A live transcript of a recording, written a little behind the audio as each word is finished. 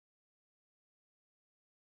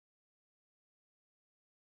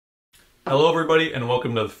Hello everybody and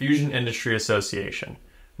welcome to the Fusion Industry Association.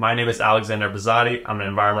 My name is Alexander Behzadi, I'm an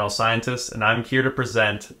environmental scientist and I'm here to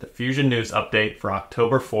present the Fusion News Update for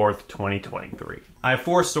October 4th, 2023. I have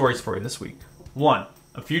 4 stories for you this week. 1.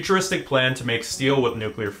 A futuristic plan to make steel with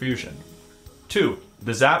nuclear fusion. 2.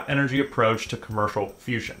 The Zap Energy approach to commercial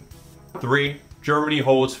fusion. 3. Germany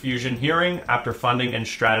holds fusion hearing after funding and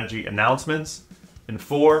strategy announcements. And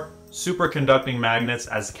 4. Superconducting magnets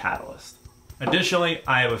as catalyst. Additionally,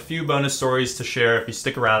 I have a few bonus stories to share if you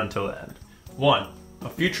stick around until the end. 1. A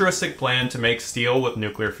futuristic plan to make steel with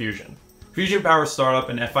nuclear fusion. Fusion power startup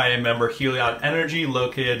and FIA member Zap Energy,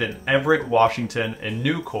 located in Everett, Washington, and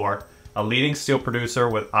Nucor, a leading steel producer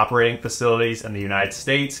with operating facilities in the United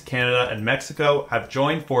States, Canada, and Mexico, have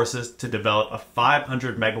joined forces to develop a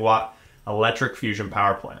 500 megawatt electric fusion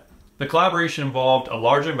power plant. The collaboration involved a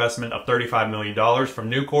large investment of $35 million from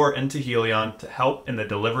Nucor into Helion to help in the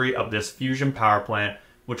delivery of this fusion power plant,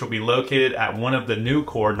 which will be located at one of the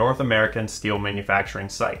Nucor North American steel manufacturing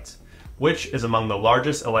sites, which is among the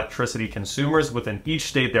largest electricity consumers within each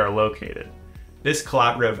state they are located. This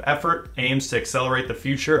collaborative effort aims to accelerate the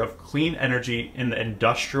future of clean energy in the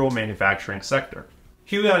industrial manufacturing sector.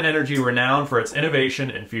 Zap Energy, renowned for its innovation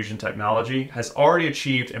in fusion technology, has already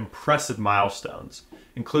achieved impressive milestones,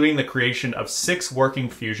 including the creation of 6 working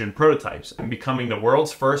fusion prototypes and becoming the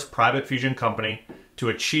world's first private fusion company to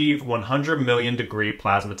achieve 100 million degree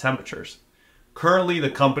plasma temperatures. Currently, the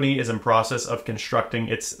company is in process of constructing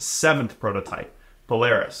its 7th prototype,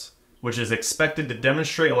 Polaris, which is expected to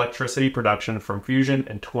demonstrate electricity production from fusion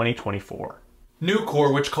in 2024.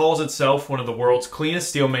 Nucor, which calls itself one of the world's cleanest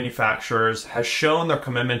steel manufacturers, has shown their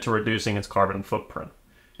commitment to reducing its carbon footprint.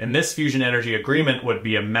 And this fusion energy agreement would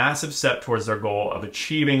be a massive step towards their goal of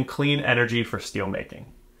achieving clean energy for steelmaking.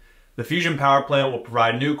 The fusion power plant will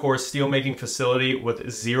provide Nucor's steelmaking facility with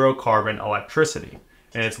zero carbon electricity.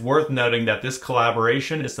 And it's worth noting that this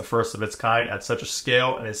collaboration is the first of its kind at such a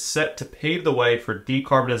scale and is set to pave the way for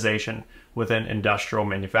decarbonization within industrial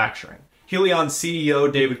manufacturing. Helion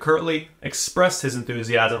CEO David Kirtley expressed his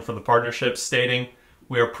enthusiasm for the partnership, stating,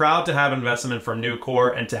 "We are proud to have investment from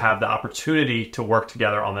Nucor and to have the opportunity to work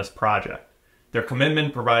together on this project. Their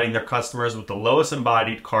commitment providing their customers with the lowest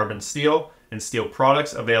embodied carbon steel and steel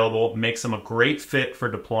products available makes them a great fit for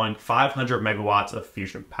deploying 500 megawatts of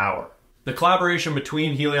fusion power." The collaboration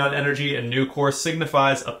between Zap Energy and Nucor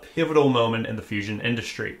signifies a pivotal moment in the fusion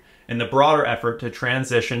industry and the broader effort to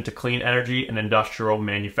transition to clean energy and industrial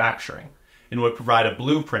manufacturing, and would provide a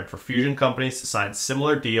blueprint for fusion companies to sign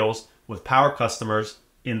similar deals with power customers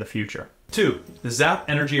in the future. 2. The Zap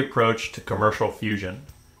Energy approach to commercial fusion.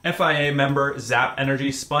 FIA member Zap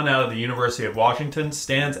Energy, spun out of the University of Washington,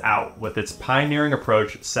 stands out with its pioneering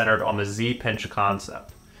approach centered on the Z-pinch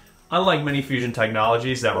concept. Unlike many fusion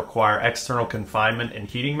technologies that require external confinement and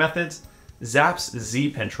heating methods, Zap's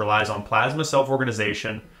Z-pinch relies on plasma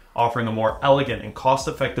self-organization, offering a more elegant and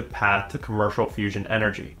cost-effective path to commercial fusion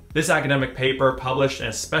energy. This academic paper, published in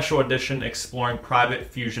a special edition exploring private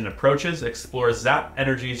fusion approaches, explores Zap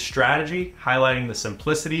Energy's strategy, highlighting the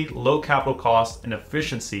simplicity, low capital cost, and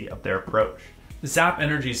efficiency of their approach. Zap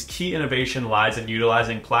Energy's key innovation lies in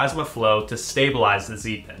utilizing plasma flow to stabilize the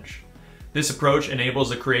Z-pinch. This approach enables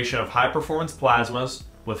the creation of high-performance plasmas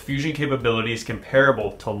with fusion capabilities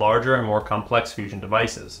comparable to larger and more complex fusion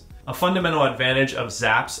devices. A fundamental advantage of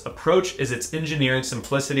Zap's approach is its engineering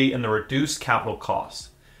simplicity and the reduced capital cost.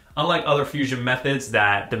 Unlike other fusion methods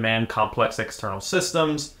that demand complex external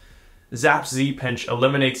systems, Zap's Z-pinch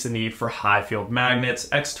eliminates the need for high-field magnets,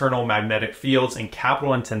 external magnetic fields, and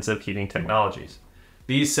capital-intensive heating technologies.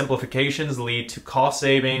 These simplifications lead to cost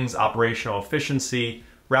savings, operational efficiency,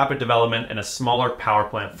 rapid development, and a smaller power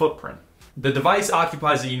plant footprint. The device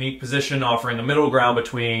occupies a unique position, offering a middle ground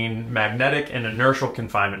between magnetic and inertial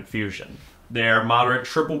confinement fusion. Their moderate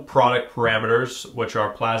triple product parameters, which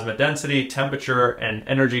are plasma density, temperature, and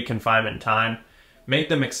energy confinement time, make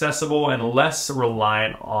them accessible and less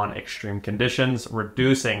reliant on extreme conditions,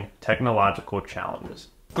 reducing technological challenges.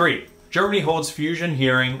 3. Germany holds fusion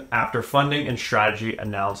hearing after funding and strategy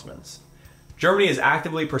announcements. Germany is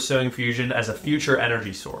actively pursuing fusion as a future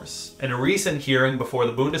energy source. In a recent hearing before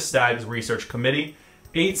the Bundestag's Research Committee,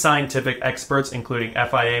 8 scientific experts, including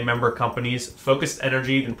FIA member companies Focused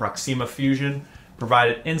Energy and Proxima Fusion,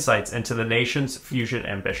 provided insights into the nation's fusion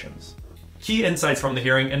ambitions. Key insights from the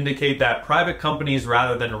hearing indicate that private companies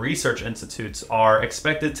rather than research institutes are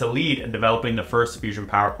expected to lead in developing the first fusion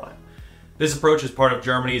power plant. This approach is part of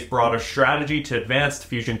Germany's broader strategy to advance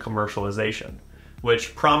fusion commercialization,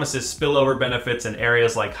 which promises spillover benefits in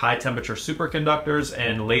areas like high-temperature superconductors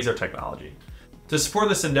and laser technology. To support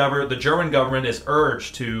this endeavor, the German government is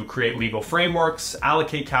urged to create legal frameworks,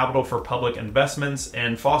 allocate capital for public investments,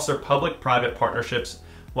 and foster public-private partnerships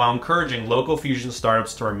while encouraging local fusion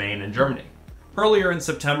startups to remain in Germany. Earlier in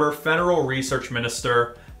September, Federal Research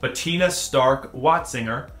Minister Bettina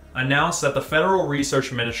Stark-Watzinger announced that the Federal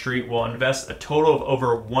Research Ministry will invest a total of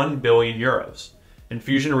over 1 billion euros in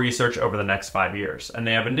fusion research over the next 5 years, and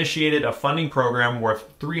they have initiated a funding program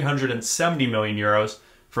worth 370 million euros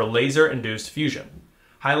for laser-induced fusion,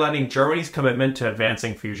 highlighting Germany's commitment to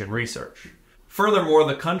advancing fusion research. Furthermore,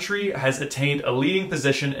 the country has attained a leading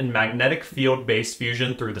position in magnetic field-based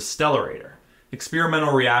fusion through the Stellarator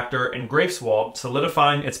experimental reactor in Greifswald,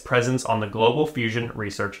 solidifying its presence on the global fusion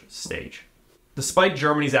research stage. Despite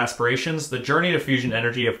Germany's aspirations, the journey to fusion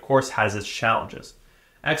energy of course has its challenges.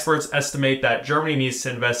 Experts estimate that Germany needs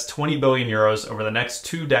to invest 20 billion euros over the next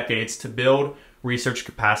 2 decades to build research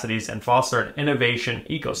capacities and foster an innovation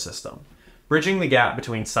ecosystem, bridging the gap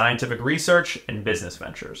between scientific research and business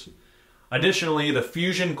ventures. Additionally, the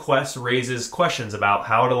fusion quest raises questions about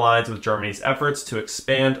how it aligns with Germany's efforts to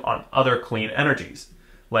expand on other clean energies,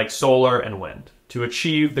 like solar and wind, to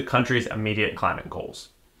achieve the country's immediate climate goals.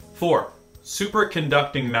 4.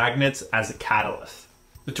 Superconducting magnets as a catalyst.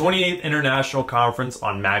 The 28th International Conference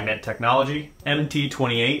on Magnet Technology,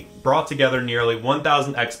 MT28, brought together nearly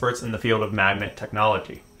 1,000 experts in the field of magnet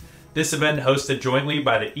technology. This event, hosted jointly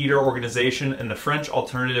by the ITER organization and the French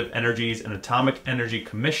Alternative Energies and Atomic Energy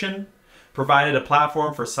Commission, provided a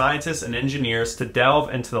platform for scientists and engineers to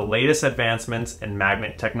delve into the latest advancements in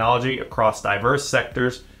magnet technology across diverse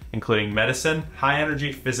sectors, including medicine,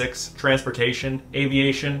 high-energy physics, transportation,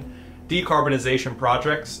 aviation, decarbonization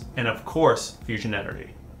projects, and of course, fusion energy.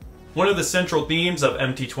 One of the central themes of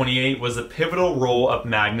MT28 was the pivotal role of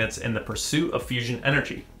magnets in the pursuit of fusion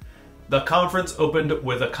energy. The conference opened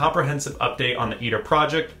with a comprehensive update on the ITER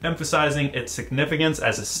project, emphasizing its significance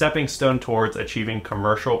as a stepping stone towards achieving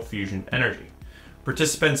commercial fusion energy.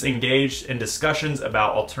 Participants engaged in discussions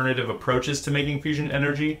about alternative approaches to making fusion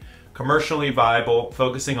energy commercially viable,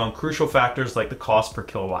 focusing on crucial factors like the cost per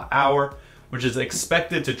kilowatt hour, which is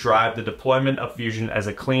expected to drive the deployment of fusion as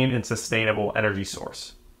a clean and sustainable energy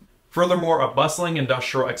source. Furthermore, a bustling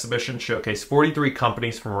industrial exhibition showcased 43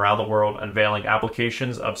 companies from around the world unveiling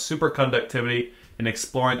applications of superconductivity and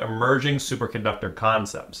exploring emerging superconductor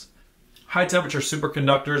concepts. High-temperature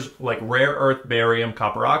superconductors like rare earth barium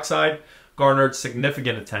copper oxide garnered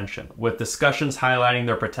significant attention, with discussions highlighting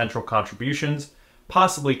their potential contributions,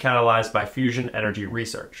 possibly catalyzed by fusion energy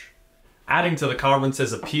research. Adding to the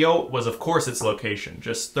conference's appeal was of course its location,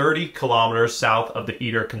 just 30 kilometers south of the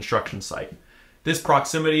ITER construction site. This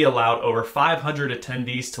proximity allowed over 500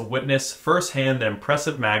 attendees to witness firsthand the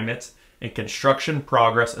impressive magnets and construction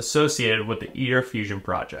progress associated with the ITER fusion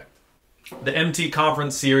project. The MT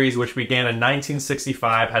conference series, which began in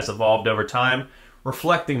 1965, has evolved over time,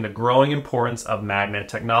 reflecting the growing importance of magnet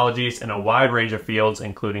technologies in a wide range of fields,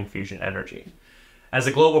 including fusion energy. As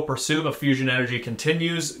the global pursuit of fusion energy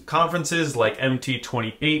continues, conferences like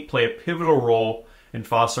MT28 play a pivotal role in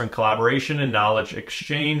fostering collaboration and knowledge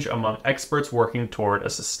exchange among experts working toward a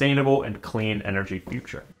sustainable and clean energy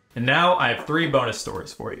future. And now I have 3 bonus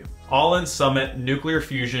stories for you. All-In Summit, nuclear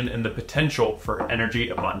fusion, and the potential for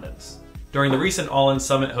energy abundance. During the recent All-In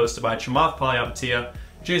Summit hosted by Chamath Palihapitiya,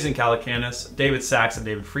 Jason Calacanis, David Sachs, and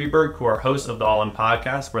David Freeberg, who are hosts of the All-In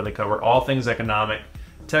podcast, where they cover all things economic,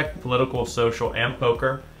 tech, political, social, and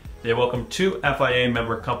poker. They welcomed 2 FIA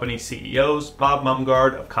member company CEOs, Bob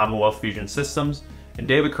Mumgard of Commonwealth Fusion Systems and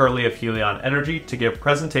David Curley of Helion Energy, to give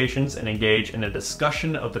presentations and engage in a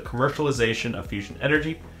discussion of the commercialization of fusion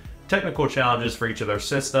energy, technical challenges for each of their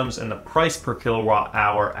systems, and the price per kilowatt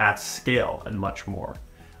hour at scale, and much more.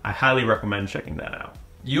 I highly recommend checking that out.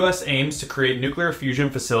 US aims to create nuclear fusion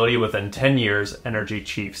facility within 10 years, Energy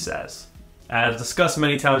Chief says. As discussed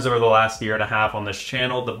many times over the last year and a half on this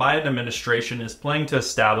channel, the Biden administration is planning to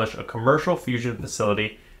establish a commercial fusion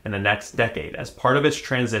facility in the next decade as part of its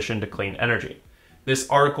transition to clean energy. This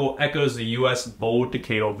article echoes the US bold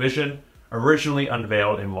decadal vision, originally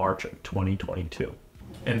unveiled in March of 2022.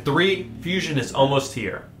 And 3, fusion is almost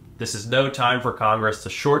here. This is no time for Congress to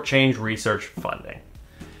shortchange research funding.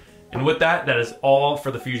 And with that, that is all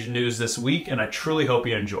for the fusion news this week, and I truly hope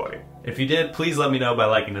you enjoyed. If you did, please let me know by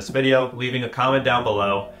liking this video, leaving a comment down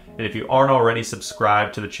below, and if you aren't already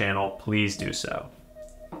subscribed to the channel, please do so.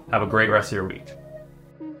 Have a great rest of your week.